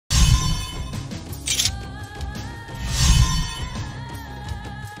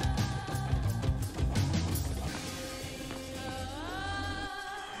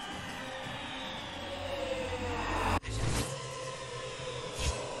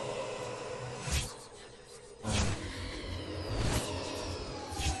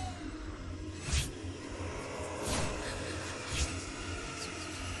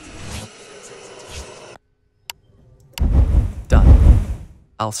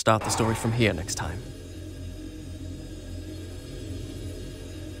I'll start the story from here next time.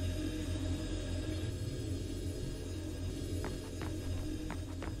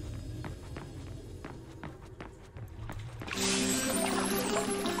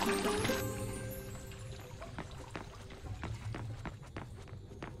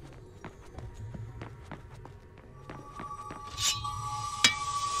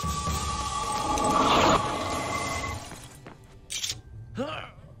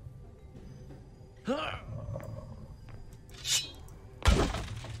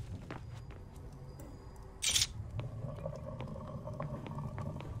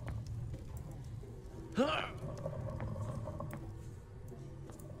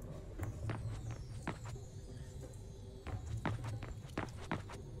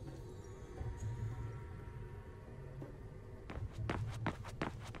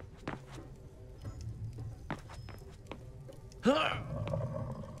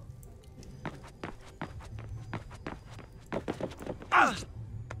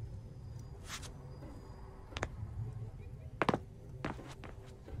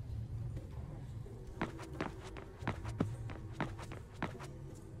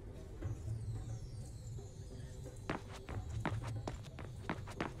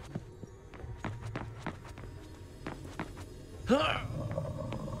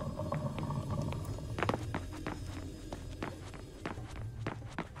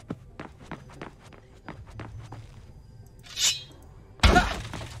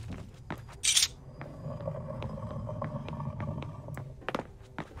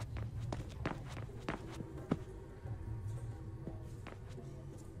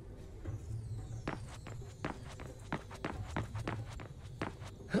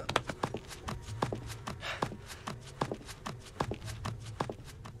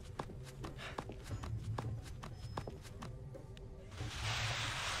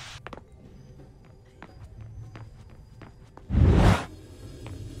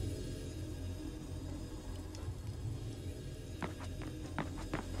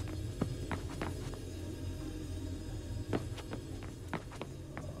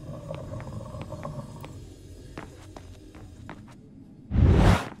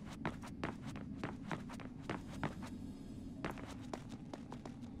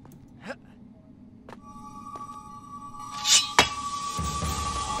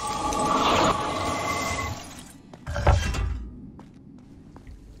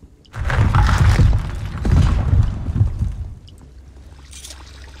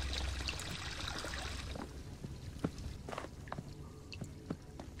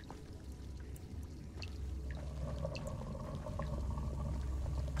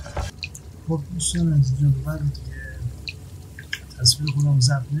 خب دوستان از اینجا به بعد دیگه تصویر خودم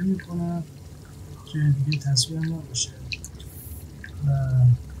ضبط نمی‌کنم که دیگه تصویر نباشه و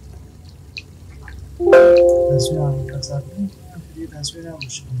تصویر هم ضبط نمی‌کنم که دیگه تصویر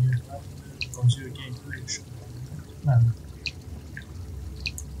نباشه دیگه بازی رو گیم پلی شد. ممنون.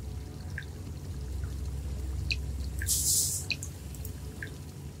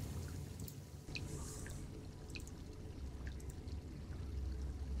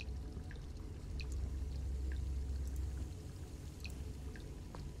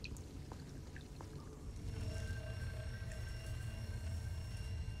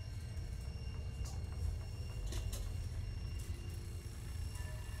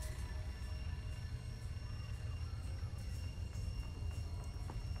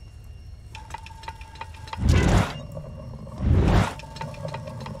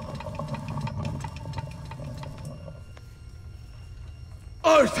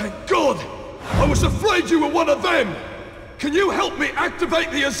 Oh, thank God! I was afraid you were one of them! Can you help me activate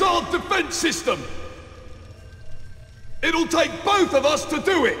the Azad defense system? It'll take both of us to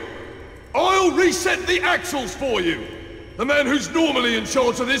do it! I'll reset the axles for you! The man who's normally in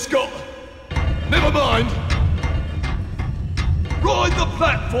charge of this got... Never mind! Ride the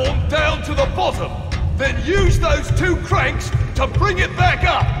platform down to the bottom, then use those two cranks to bring it back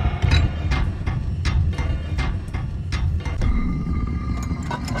up!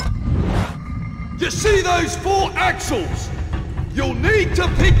 You see those 4 axles? You'll need to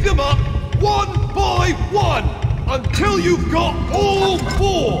pick them up one by one until you've got all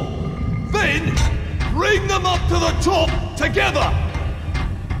 4. Then bring them up to the top together.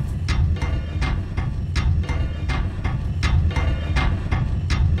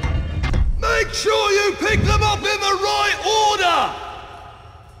 Make sure you pick them up in the right order.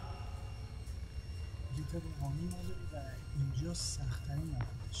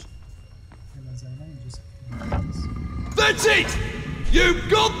 That's it! You've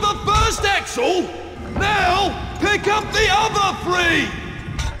got the first axle! Now, pick up the other 3!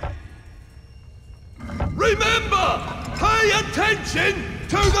 Pay attention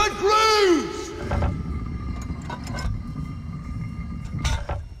to the grooves!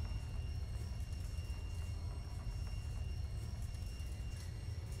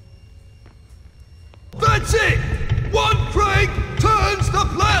 That's it! One crank turns the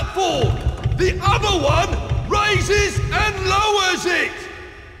platform! The other one raises and lowers it!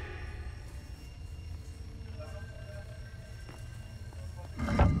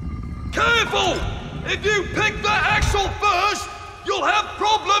 Careful! If you pick the axle first, you'll have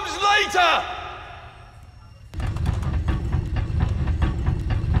problems later!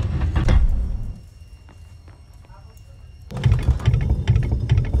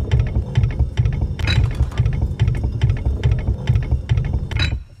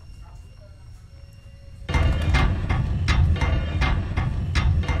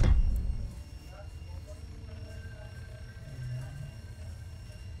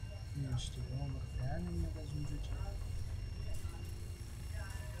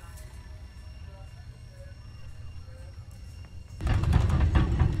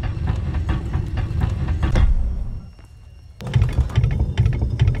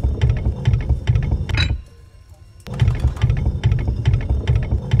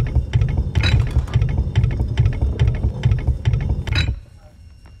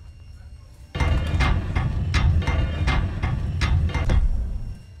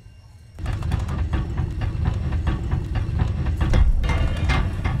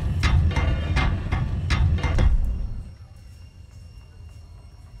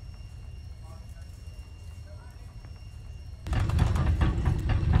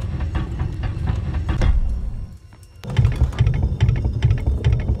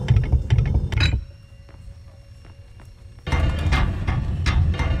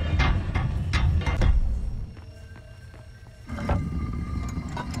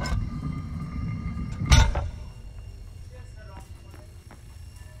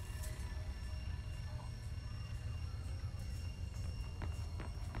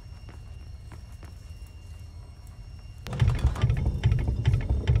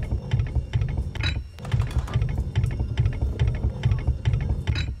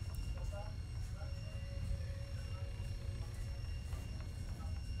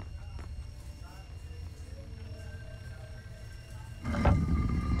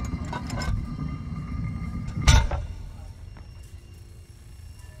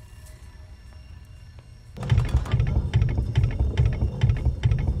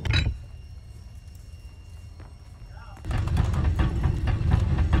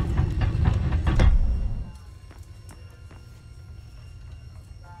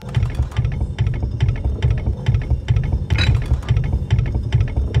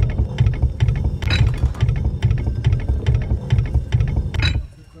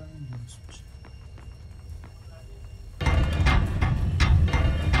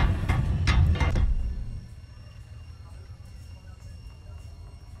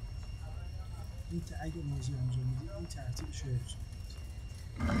 اگه موضوع انجام میدید این ترتیبش رو حفظ کنید.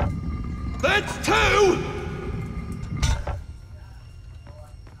 That's two!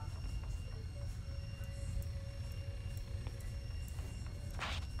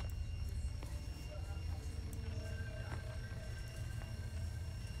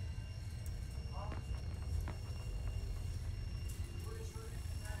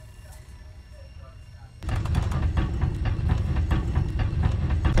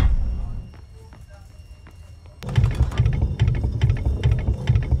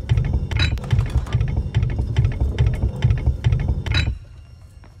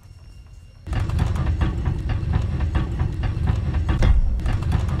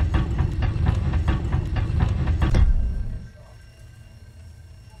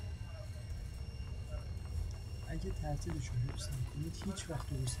 هیچ وقت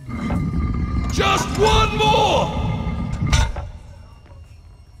درست نمیشه. Just one more!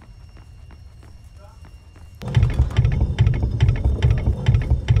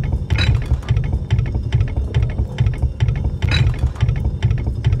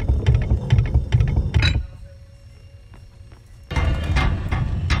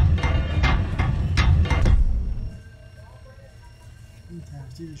 این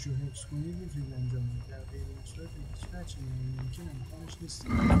ترتیبش رو حفظ کنید میتونید انجام بدید. در غیر این صورت هیچ وجهی ممکن امکانش نیست.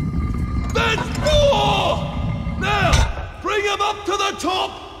 That's four! Now, bring them up to the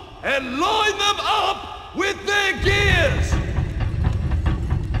top and line them up with their gears!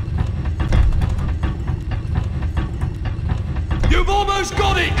 You've almost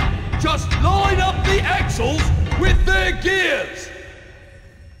got it! Just line up the axles with their gears!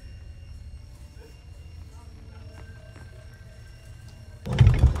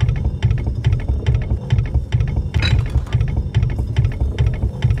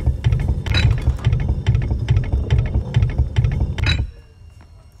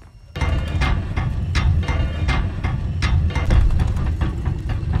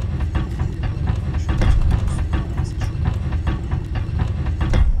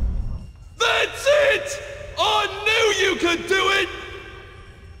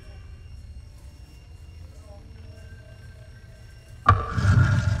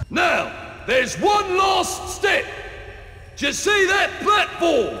 Now, there's one last step. Do you see that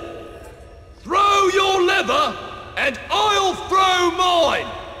platform? Throw your lever, and I'll throw mine.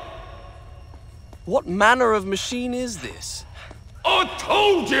 What manner of machine is this? I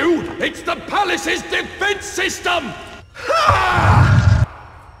told you, it's the palace's defense system! Ha!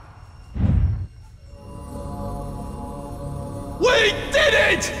 We did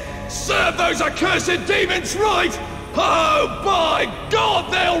it! Serve those accursed demons right! Oh, by God,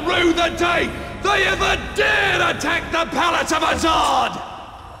 they'll rue the day they ever dared attack the palace of Azad!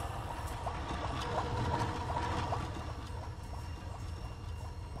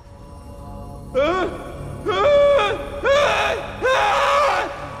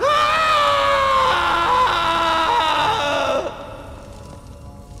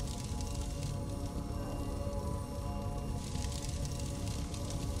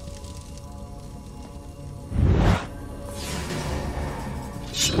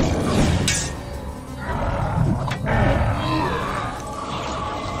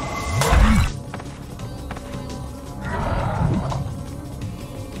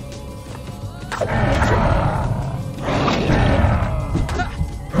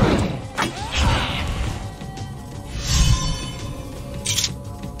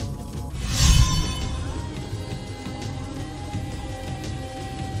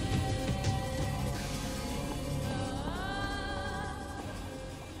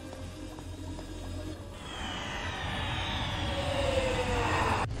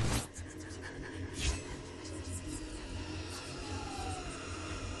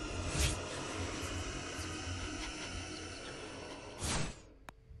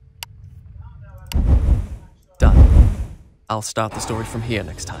 I'll start the story from here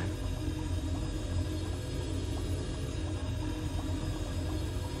next time.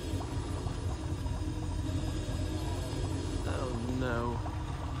 Oh no.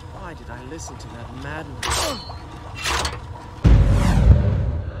 Why did I listen to that madman?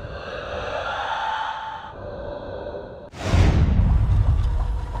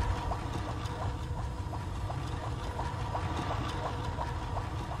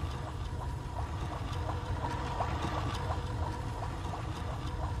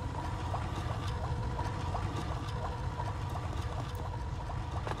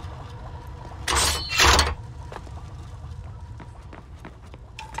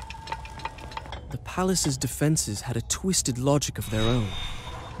 The palace's defenses had a twisted logic of their own.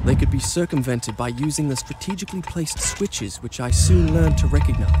 They could be circumvented by using the strategically placed switches, which I soon learned to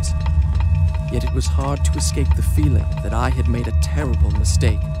recognize. Yet it was hard to escape the feeling that I had made a terrible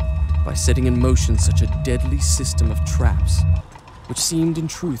mistake by setting in motion such a deadly system of traps, which seemed in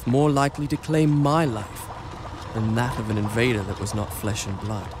truth more likely to claim my life than that of an invader that was not flesh and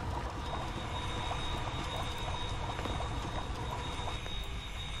blood.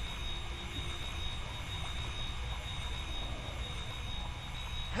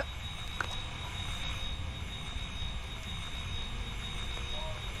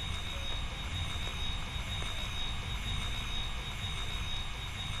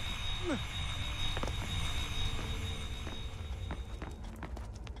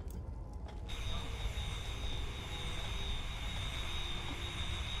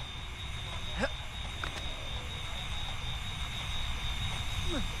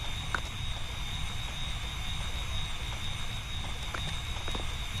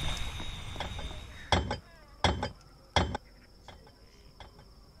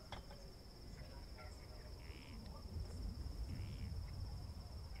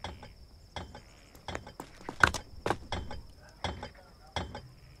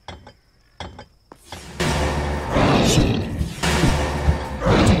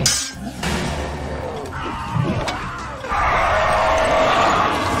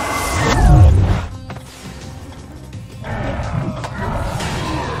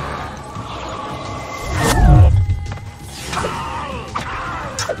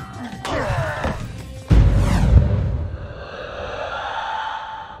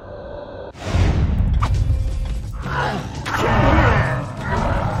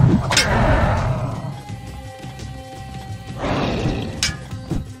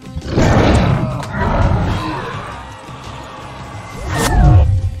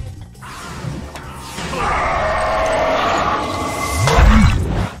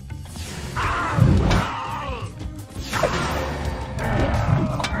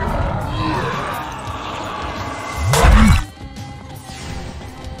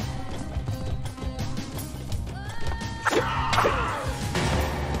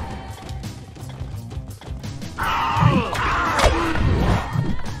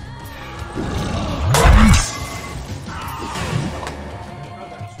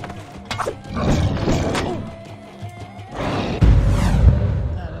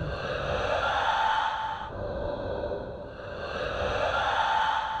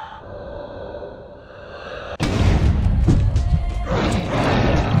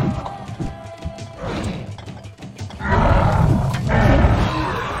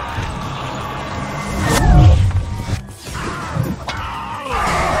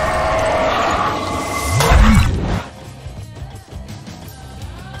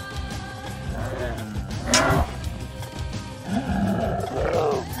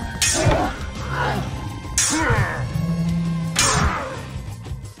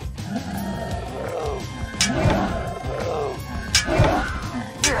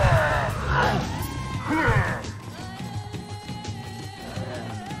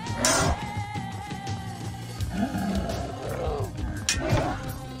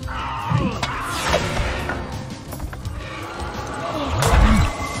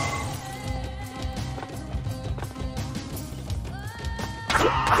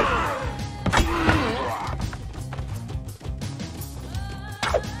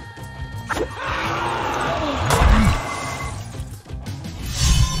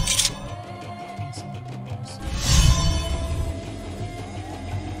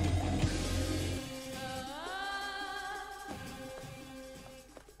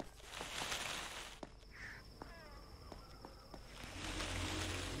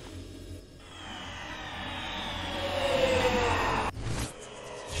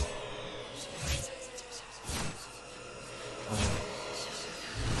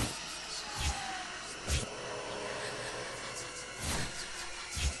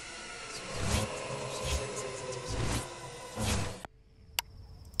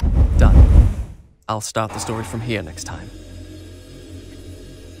 I'll start the story from here next time.